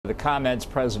the comments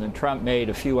President Trump made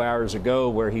a few hours ago,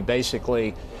 where he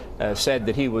basically said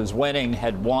that he was winning,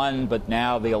 had won, but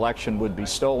now the election would be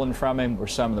stolen from him, were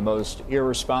some of the most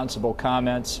irresponsible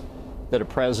comments that a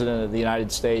president of the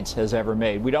United States has ever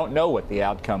made. We don't know what the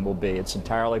outcome will be. It's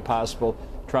entirely possible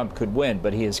Trump could win,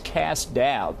 but he has cast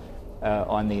doubt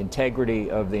on the integrity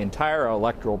of the entire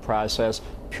electoral process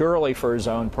purely for his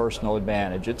own personal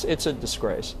advantage. It's a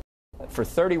disgrace. For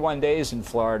 31 days in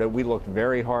Florida, we looked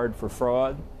very hard for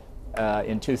fraud.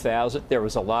 In 2000, there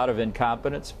was a lot of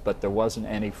incompetence, but there wasn't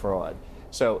any fraud.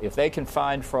 So if they can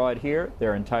find fraud here,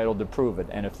 they're entitled to prove it.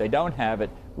 And if they don't have it,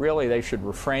 really they should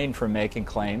refrain from making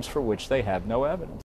claims for which they have no evidence.